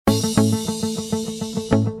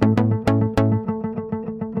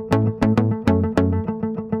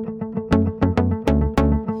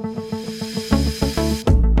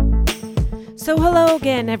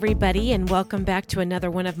again, everybody, and welcome back to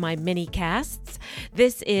another one of my mini casts.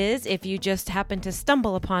 This is, if you just happen to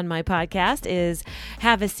stumble upon my podcast, is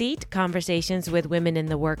Have a Seat, Conversations with Women in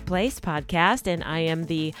the Workplace podcast, and I am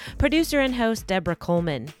the producer and host, Deborah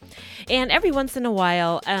Coleman. And every once in a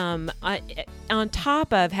while, on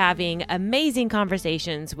top of having amazing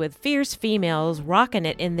conversations with fierce females rocking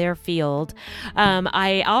it in their field,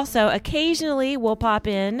 I also occasionally will pop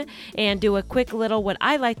in and do a quick little, what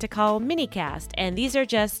I like to call mini cast. And these are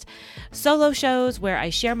just solo shows where I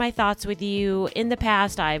share my thoughts with you. In the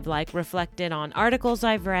past, I've reflected on articles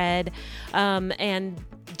I've read, and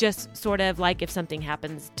just sort of like if something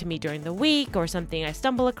happens to me during the week or something I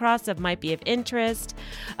stumble across that might be of interest,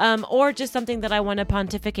 or just something that I want to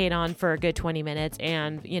pontificate on for a good 20 minutes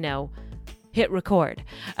and, hit record.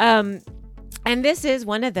 And this is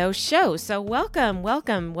one of those shows. So welcome.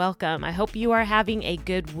 I hope you are having a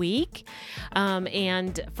good week.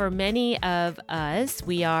 And for many of us,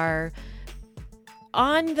 we are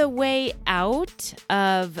on the way out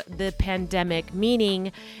of the pandemic, meaning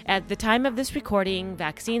at the time of this recording,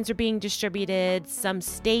 vaccines are being distributed. Some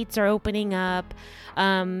states are opening up.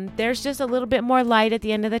 There's just a little bit more light at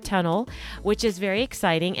the end of the tunnel, which is very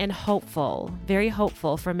exciting and hopeful, very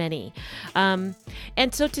hopeful for many. And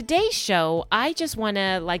so today's show, I just want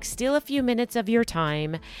to steal a few minutes of your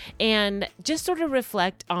time and just sort of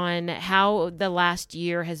reflect on how the last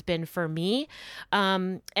year has been for me.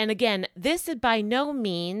 And again, this is by no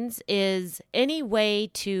means is any way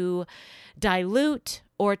to dilute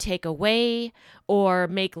or take away or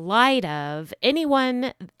make light of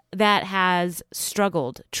anyone that has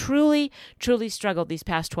struggled, truly struggled these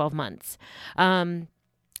past 12 months.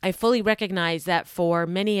 I fully recognize that for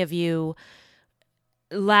many of you,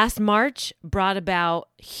 last March brought about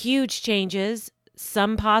huge changes,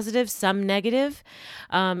 some positive, some negative.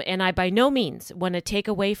 And I by no means want to take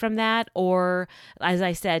away from that or, as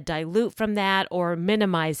I said, dilute from that or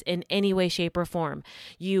minimize in any way, shape, or form.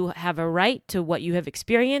 You have a right to what you have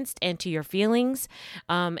experienced and to your feelings.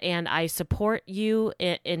 And I support you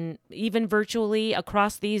in even virtually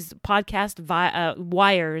across these podcast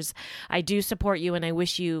wires. I do support you, and I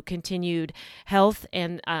wish you continued health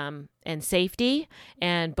and safety,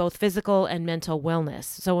 and both physical and mental wellness.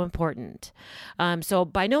 So important. So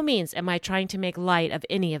by no means am I trying to make light of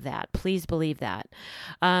any of that. Please believe that.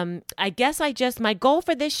 I guess my goal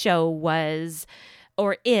for this show was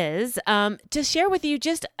or is to share with you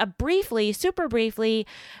just super briefly,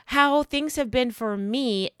 how things have been for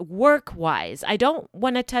me work-wise. I don't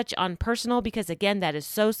want to touch on personal because, again, that is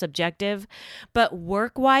so subjective, but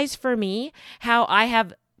work-wise for me, how I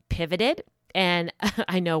have pivoted. And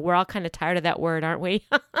I know we're all kind of tired of that word, aren't we?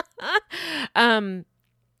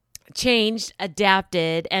 Changed,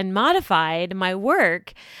 adapted, and modified my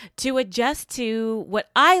work to adjust to what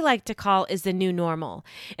I like to call is the new normal.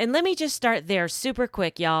 And let me just start there super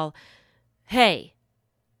quick, y'all. Hey,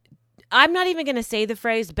 I'm not even going to say the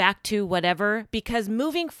phrase back to whatever, because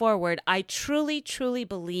moving forward, I truly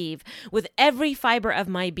believe with every fiber of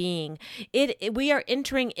my being, we are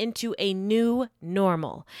entering into a new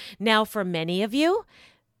normal. Now, for many of you,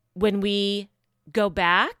 when we go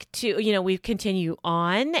back to, we continue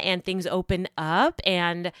on and things open up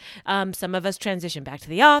and some of us transition back to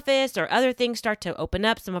the office or other things start to open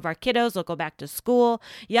up. Some of our kiddos will go back to school,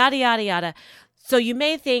 yada, yada, yada. So you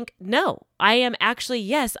may think, no, I am actually,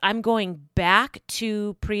 yes, I'm going back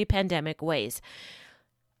to pre-pandemic ways.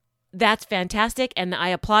 That's fantastic. And I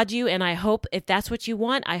applaud you. And I hope if that's what you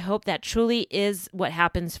want, I hope that truly is what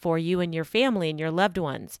happens for you and your family and your loved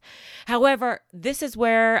ones. However, this is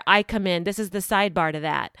where I come in. This is the sidebar to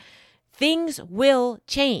that. Things will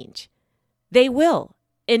change. They will.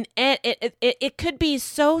 And it could be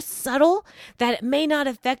so subtle that it may not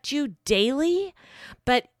affect you daily,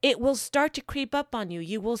 but it will start to creep up on you.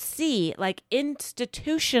 You will see,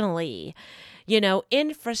 institutionally,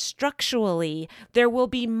 infrastructurally, there will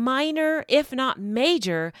be minor, if not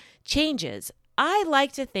major, changes. I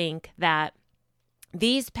like to think that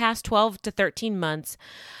these past 12 to 13 months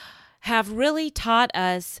have really taught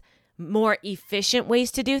us more efficient ways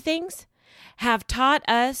to do things, have taught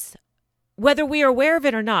us, whether we are aware of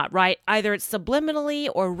it or not, right? Either it's subliminally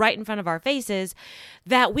or right in front of our faces,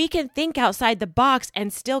 that we can think outside the box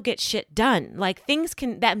and still get shit done.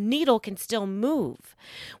 That needle can still move.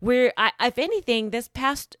 If anything, this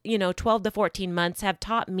past, 12 to 14 months have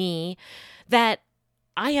taught me that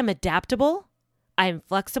I am adaptable. I am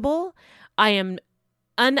flexible. I am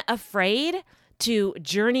unafraid to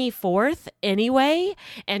journey forth anyway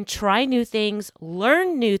and try new things,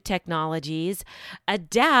 learn new technologies,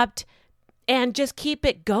 adapt, and just keep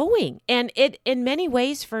it going. And it, in many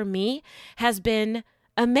ways for me, has been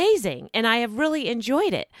amazing. And I have really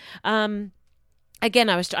enjoyed it. Again,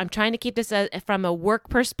 I'm trying to keep this from a work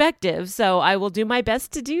perspective, so I will do my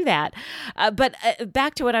best to do that. But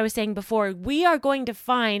back to what I was saying before, we are going to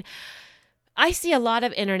find, I see a lot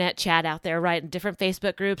of internet chat out there, right? Different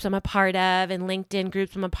Facebook groups I'm a part of, and LinkedIn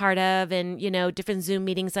groups I'm a part of, and, different Zoom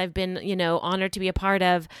meetings I've been, honored to be a part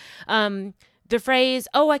of. The phrase,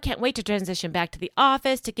 I can't wait to transition back to the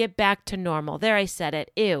office to get back to normal. There, I said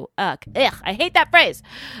it. Ew, ugh, I hate that phrase.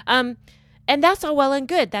 And that's all well and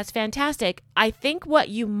good. That's fantastic. I think what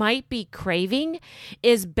you might be craving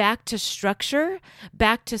is back to structure,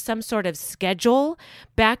 back to some sort of schedule,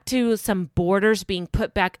 back to some borders being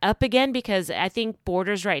put back up again, because I think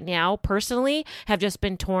borders right now, personally, have just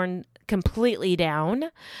been torn completely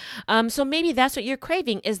down. So maybe that's what you're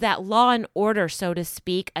craving, is that law and order, so to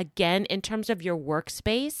speak, again, in terms of your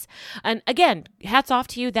workspace. And again, hats off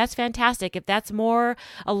to you. That's fantastic. If that's more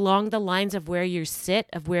along the lines of where you sit,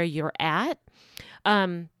 of where you're at.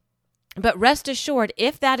 But rest assured,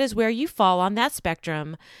 if that is where you fall on that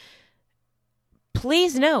spectrum,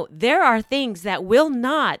 please know there are things that will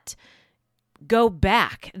not go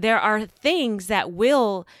back. There are things that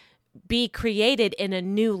will be created in a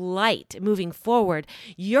new light moving forward.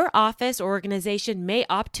 Your office or organization may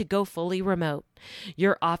opt to go fully remote.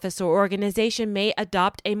 Your office or organization may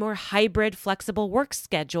adopt a more hybrid, flexible work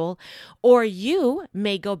schedule, or you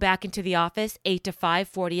may go back into the office 8 to 5,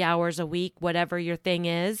 40 hours a week, whatever your thing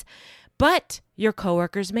is, but your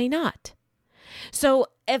coworkers may not. So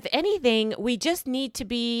if anything, we just need to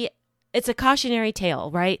be, it's a cautionary tale,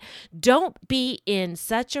 right? Don't be in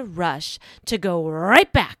such a rush to go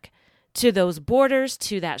right back to those borders,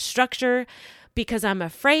 to that structure, because I'm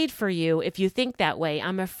afraid for you, if you think that way,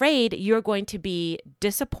 I'm afraid you're going to be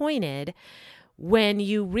disappointed when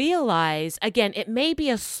you realize, again, it may be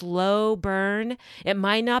a slow burn. It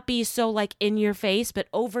might not be so like in your face, but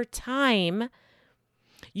over time,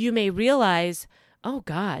 you may realize, oh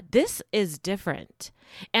God, this is different.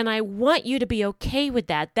 And I want you to be okay with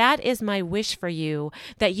that. That is my wish for you,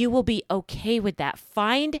 that you will be okay with that.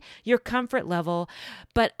 Find your comfort level,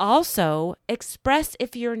 but also express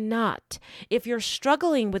if you're not. If you're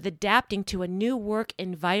struggling with adapting to a new work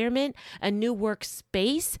environment, a new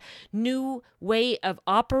workspace, new way of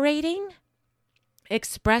operating,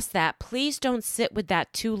 express that. Please don't sit with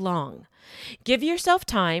that too long. Give yourself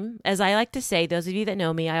time. As I like to say, those of you that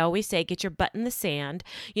know me, I always say, get your butt in the sand,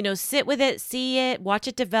 sit with it, see it, watch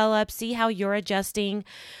it develop, see how you're adjusting.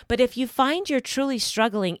 But if you find you're truly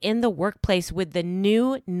struggling in the workplace with the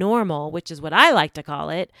new normal, which is what I like to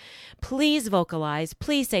call it, please vocalize,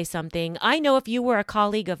 please say something. I know if you were a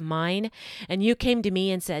colleague of mine and you came to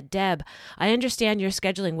me and said, Deb, I understand you're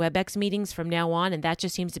scheduling WebEx meetings from now on, and that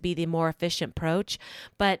just seems to be the more efficient approach.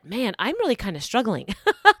 But man, I'm really kind of struggling.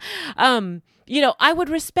 I would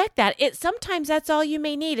respect that. Sometimes that's all you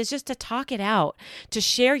may need, is just to talk it out, to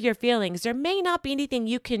share your feelings. There may not be anything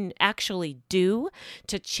you can actually do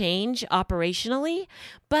to change operationally,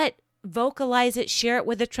 but vocalize it, share it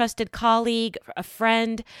with a trusted colleague, a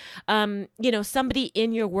friend, somebody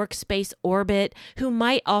in your workspace orbit who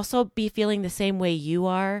might also be feeling the same way you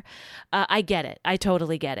are. I get it. I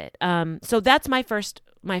totally get it. So that's my first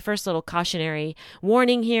little cautionary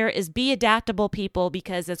warning here is be adaptable, people,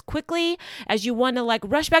 because as quickly as you want to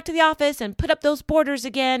rush back to the office and put up those borders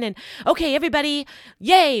again and, okay, everybody,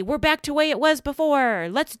 yay, we're back to the way it was before.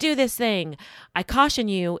 Let's do this thing. I caution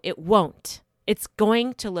you, it won't. It's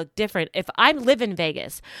going to look different. If I live in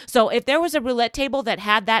Vegas, so if there was a roulette table that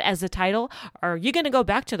had that as the title, are you going to go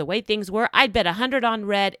back to the way things were? I'd bet 100 on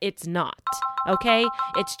red. It's not. Okay?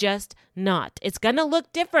 It's just not. It's going to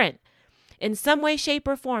look different. In some way, shape,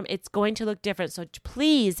 or form, it's going to look different. So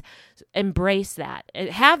please embrace that.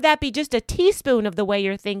 Have that be just a teaspoon of the way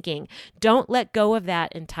you're thinking. Don't let go of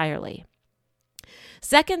that entirely.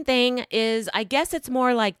 Second thing is, I guess it's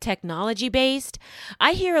more like technology based.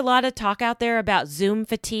 I hear a lot of talk out there about Zoom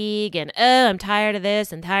fatigue and, I'm tired of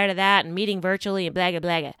this and tired of that and meeting virtually and blah, blah,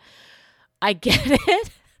 blah. I get it.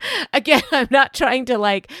 Again, I'm not trying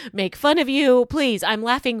to make fun of you. Please, I'm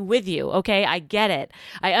laughing with you. Okay. I get it.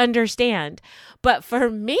 I understand. But for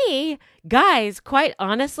me, guys, quite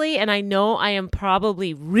honestly, and I know I am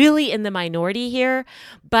probably really in the minority here,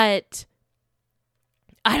 but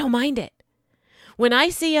I don't mind it. When I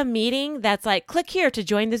see a meeting that's like, click here to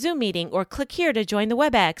join the Zoom meeting, or click here to join the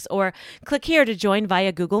WebEx, or click here to join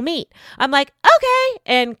via Google Meet, I'm like, okay,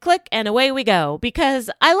 and click, and away we go,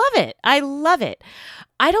 because I love it. I love it.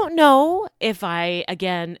 I don't know if I,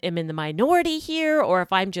 again, am in the minority here, or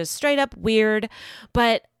if I'm just straight up weird,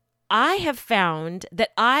 but I have found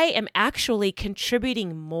that I am actually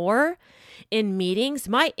contributing more in meetings,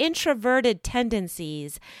 my introverted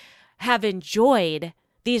tendencies have enjoyed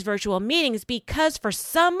these virtual meetings because for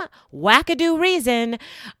some wackadoo reason,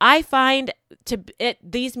 I find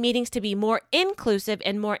these meetings to be more inclusive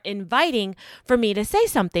and more inviting for me to say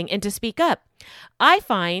something and to speak up. I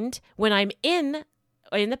find when I'm in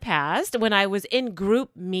the past, when I was in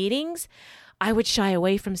group meetings, I would shy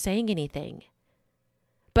away from saying anything.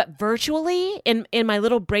 But virtually, in my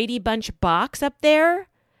little Brady Bunch box up there,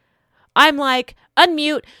 I'm like,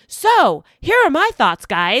 unmute. So here are my thoughts,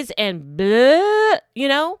 guys. And blah,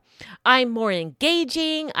 I'm more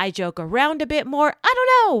engaging. I joke around a bit more. I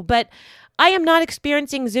don't know, but I am not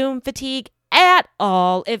experiencing Zoom fatigue at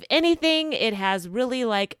all. If anything, it has really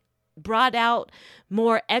brought out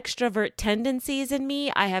more extrovert tendencies in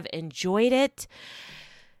me. I have enjoyed it.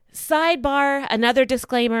 Sidebar, another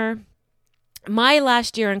disclaimer. My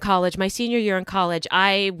last year in college, my senior year in college,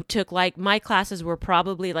 I took my classes were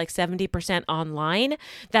probably 70% online.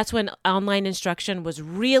 That's when online instruction was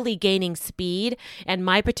really gaining speed. And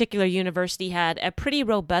my particular university had a pretty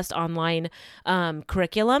robust online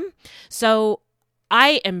curriculum. So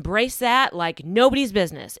I embrace that like nobody's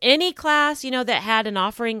business. Any class, that had an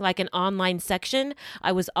offering like an online section,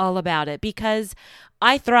 I was all about it because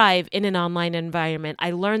I thrive in an online environment. I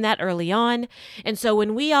learned that early on. And so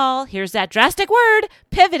when we all, here's that drastic word,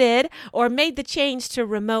 pivoted or made the change to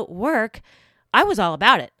remote work, I was all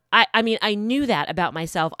about it. I knew that about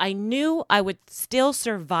myself. I knew I would still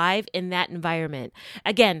survive in that environment.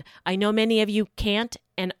 Again, I know many of you can't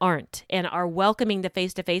and aren't and are welcoming the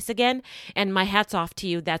face-to-face again. And my hat's off to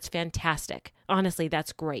you. That's fantastic. Honestly,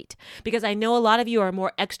 that's great because I know a lot of you are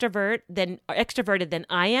more extroverted than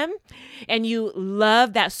I am. And you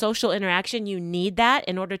love that social interaction. You need that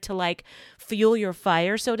in order to fuel your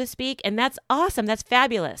fire, so to speak. And that's awesome. That's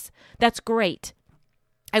fabulous. That's great.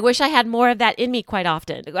 I wish I had more of that in me quite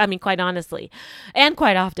often. Quite honestly, and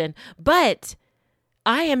quite often. But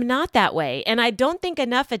I am not that way. And I don't think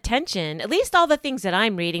enough attention, at least all the things that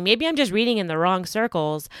I'm reading, maybe I'm just reading in the wrong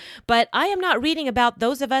circles, but I am not reading about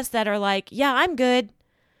those of us that are like, yeah, I'm good.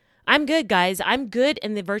 I'm good, guys. I'm good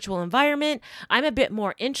in the virtual environment. I'm a bit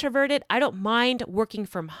more introverted. I don't mind working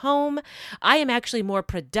from home. I am actually more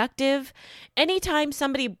productive. Anytime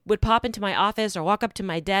somebody would pop into my office or walk up to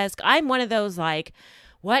my desk, I'm one of those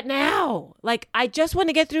what now? I just want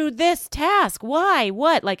to get through this task. Why?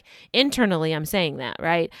 What? Internally, I'm saying that,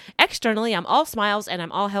 right? Externally, I'm all smiles and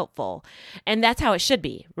I'm all helpful. And that's how it should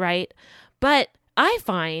be, right? But I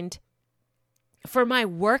find for my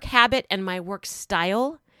work habit and my work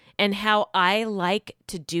style and how I like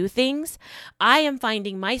to do things, I am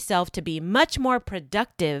finding myself to be much more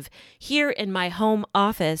productive here in my home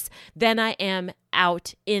office than I am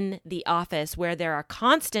out in the office where there are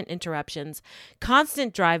constant interruptions,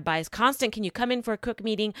 constant drive-bys, constant, can you come in for a quick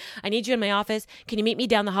meeting? I need you in my office. Can you meet me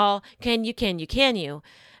down the hall? Can you?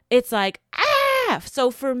 It's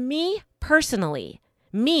So for me personally,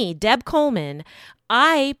 Deb Coleman,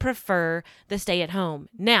 I prefer the stay at home.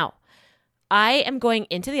 Now, I am going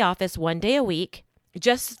into the office one day a week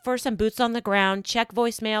just for some boots on the ground, check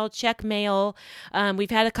voicemail, check mail.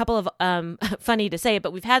 We've had a couple of, funny to say,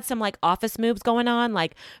 but we've had some office moves going on,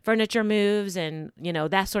 like furniture moves and,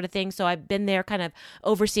 that sort of thing. So I've been there kind of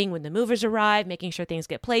overseeing when the movers arrive, making sure things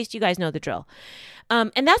get placed. You guys know the drill.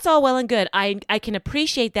 And that's all well and good. I can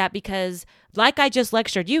appreciate that because like I just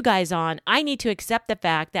lectured you guys on, I need to accept the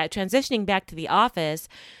fact that transitioning back to the office,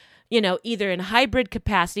 either in hybrid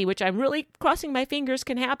capacity, which I'm really crossing my fingers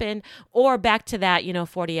can happen, or back to that,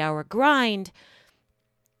 40-hour grind.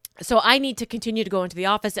 So I need to continue to go into the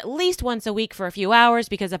office at least once a week for a few hours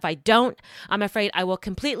because if I don't, I'm afraid I will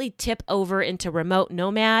completely tip over into remote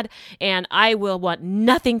nomad and I will want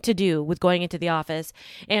nothing to do with going into the office.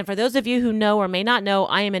 And for those of you who know or may not know,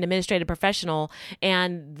 I am an administrative professional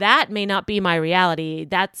and that may not be my reality.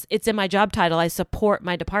 It's in my job title. I support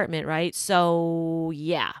my department, right? So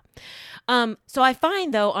yeah. So I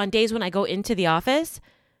find though on days when I go into the office,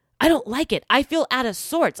 I don't like it. I feel out of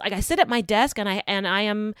sorts. I sit at my desk and I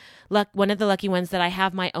am one of the lucky ones that I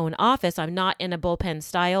have my own office. I'm not in a bullpen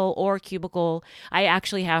style or cubicle. I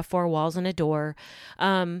actually have 4 walls and a door.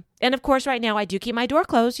 And of course, right now I do keep my door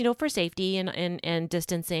closed, for safety and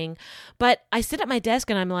distancing. But I sit at my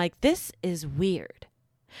desk and I'm like, this is weird.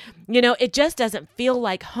 It just doesn't feel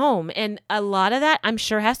like home. And a lot of that I'm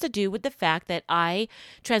sure has to do with the fact that I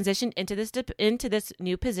transitioned into this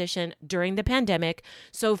new position during the pandemic.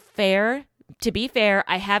 So to be fair,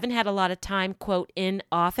 I haven't had a lot of time, quote, in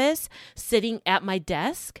office sitting at my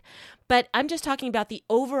desk, but I'm just talking about the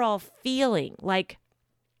overall feeling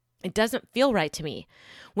it doesn't feel right to me.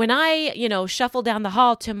 When I, shuffle down the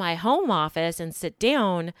hall to my home office and sit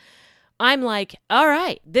down, I'm like, all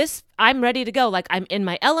right, I'm ready to go. Like, I'm in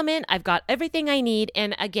my element. I've got everything I need.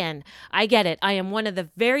 And again, I get it. I am one of the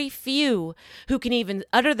very few who can even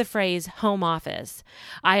utter the phrase home office.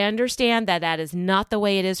 I understand that that is not the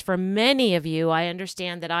way it is for many of you. I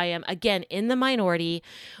understand that I am, again, in the minority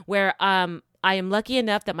where, I am lucky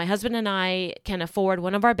enough that my husband and I can afford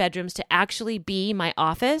one of our bedrooms to actually be my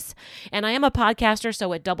office. And I am a podcaster,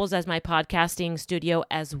 so it doubles as my podcasting studio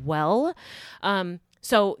as well.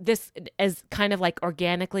 So this is kind of like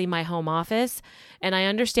organically my home office. And I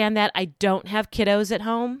understand that I don't have kiddos at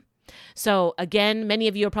home. So again, many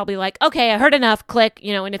of you are probably like, okay, I heard enough, click,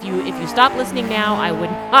 and if you stop listening now,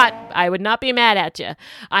 I would not be mad at you.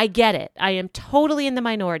 I get it. I am totally in the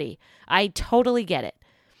minority. I totally get it.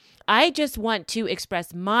 I just want to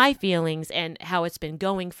express my feelings and how it's been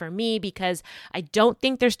going for me, because I don't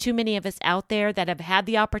think there's too many of us out there that have had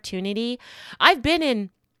the opportunity. I've been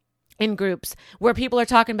in groups where people are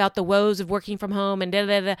talking about the woes of working from home and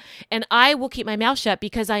and I will keep my mouth shut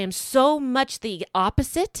because I am so much the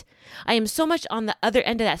opposite. I am so much on the other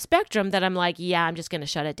end of that spectrum that I'm like, yeah, I'm just going to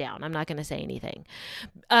shut it down. I'm not going to say anything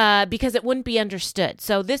because it wouldn't be understood.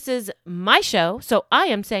 So this is my show. So I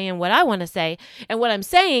am saying what I want to say. And what I'm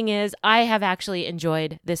saying is I have actually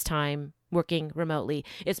enjoyed this time working remotely.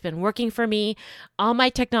 It's been working for me. All my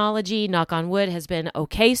technology, knock on wood, has been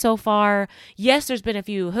okay so far. Yes, there's been a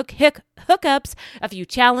few hookups, a few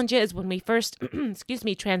challenges when we first,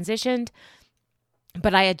 transitioned,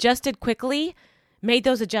 but I adjusted quickly, made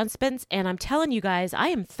those adjustments, and I'm telling you guys, I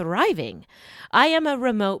am thriving. I am a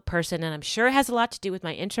remote person, and I'm sure it has a lot to do with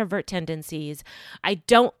my introvert tendencies.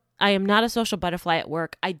 I am not a social butterfly at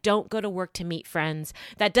work. I don't go to work to meet friends.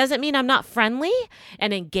 That doesn't mean I'm not friendly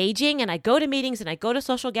and engaging, and I go to meetings and I go to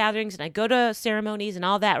social gatherings and I go to ceremonies and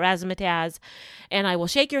all that razzmatazz, and I will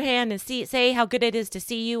shake your hand and say how good it is to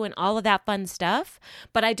see you and all of that fun stuff,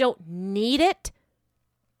 but I don't need it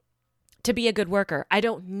to be a good worker. I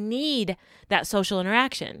don't need that social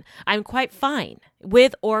interaction. I'm quite fine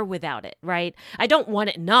with or without it, right? I don't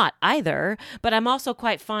want it not either, but I'm also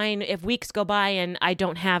quite fine if weeks go by and I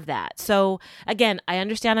don't have that. So again, I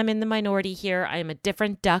understand I'm in the minority here. I am a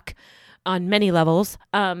different duck on many levels.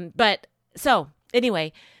 But so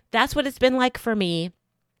anyway, that's what it's been like for me.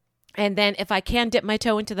 And then if I can dip my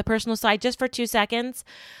toe into the personal side just for 2 seconds,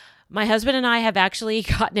 my husband and I have actually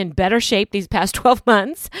gotten in better shape these past 12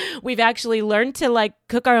 months. We've actually learned to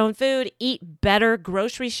cook our own food, eat better,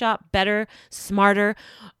 grocery shop better, smarter.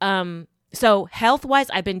 So health-wise,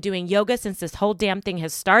 I've been doing yoga since this whole damn thing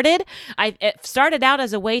has started. It started out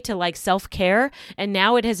as a way to self-care, and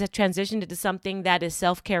now it has transitioned into something that is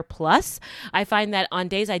self-care plus. I find that on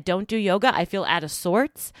days I don't do yoga, I feel out of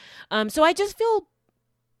sorts. So I just feel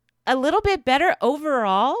a little bit better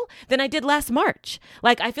overall than I did last March.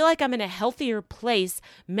 I feel like I'm in a healthier place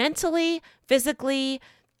mentally, physically,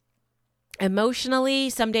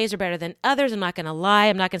 emotionally. Some days are better than others. I'm not going to lie.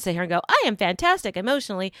 I'm not going to sit here and go, I am fantastic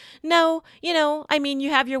emotionally. No, you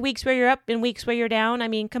have your weeks where you're up and weeks where you're down.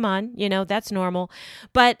 Come on, that's normal.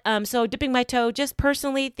 But so dipping my toe, just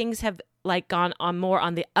personally, things have gone on more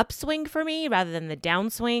on the upswing for me rather than the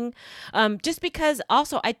downswing. Just because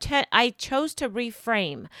also I chose to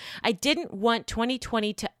reframe. I didn't want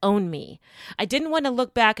 2020 to own me. I didn't want to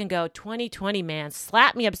look back and go, 2020, man,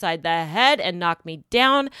 slap me upside the head and knock me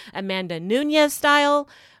down, Amanda Nunes style.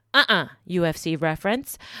 UFC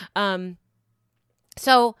reference.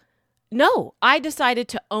 So no, I decided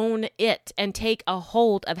to own it and take a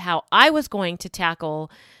hold of how I was going to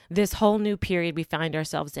tackle this whole new period we find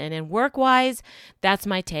ourselves in. And work-wise, that's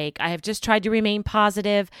my take. I have just tried to remain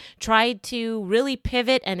positive, tried to really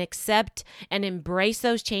pivot and accept and embrace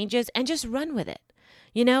those changes and just run with it.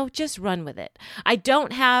 Just run with it. I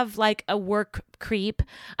don't have a work creep.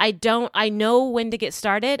 I know when to get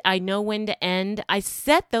started. I know when to end. I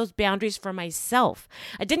set those boundaries for myself.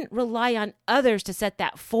 I didn't rely on others to set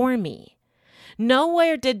that for me.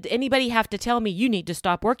 Nowhere did anybody have to tell me, you need to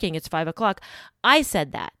stop working. It's 5:00. I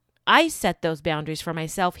said that. I set those boundaries for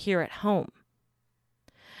myself here at home.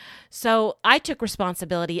 So I took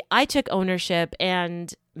responsibility. I took ownership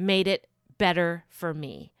and made it better for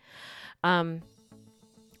me.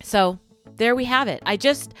 So there we have it.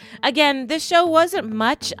 Again, this show wasn't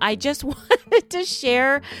much. I just wanted to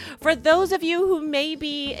share for those of you who may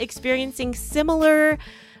be experiencing similar,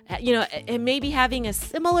 and maybe having a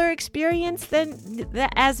similar experience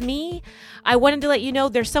as me. I wanted to let you know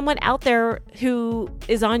there's someone out there who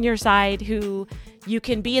is on your side, who you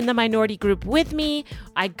can be in the minority group with me.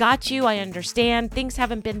 I got you. I understand. Things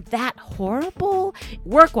haven't been that horrible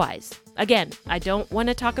work-wise. Again, I don't want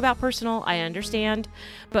to talk about personal. I understand.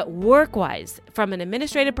 But work-wise, from an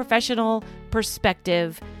administrative professional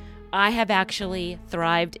perspective, I have actually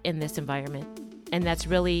thrived in this environment. And that's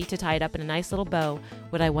really, to tie it up in a nice little bow,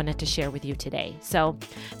 what I wanted to share with you today. So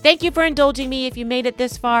thank you for indulging me. If you made it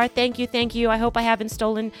this far, thank you, thank you. I hope I haven't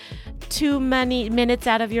stolen too many minutes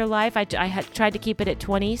out of your life. I had tried to keep it at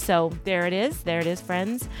 20, so there it is. There it is,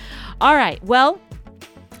 friends. All right, well,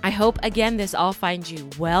 I hope, again, this all finds you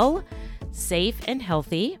well, safe, and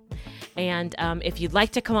healthy. And if you'd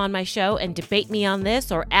like to come on my show and debate me on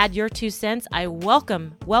this or add your 2 cents, I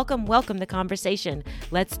welcome the conversation.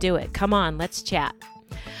 Let's do it. Come on, let's chat.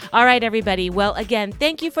 All right, everybody. Well, again,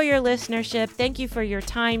 thank you for your listenership. Thank you for your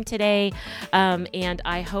time today. And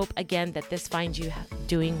I hope, again, that this finds you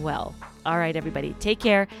doing well. All right, everybody. Take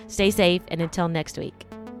care, stay safe, and until next week.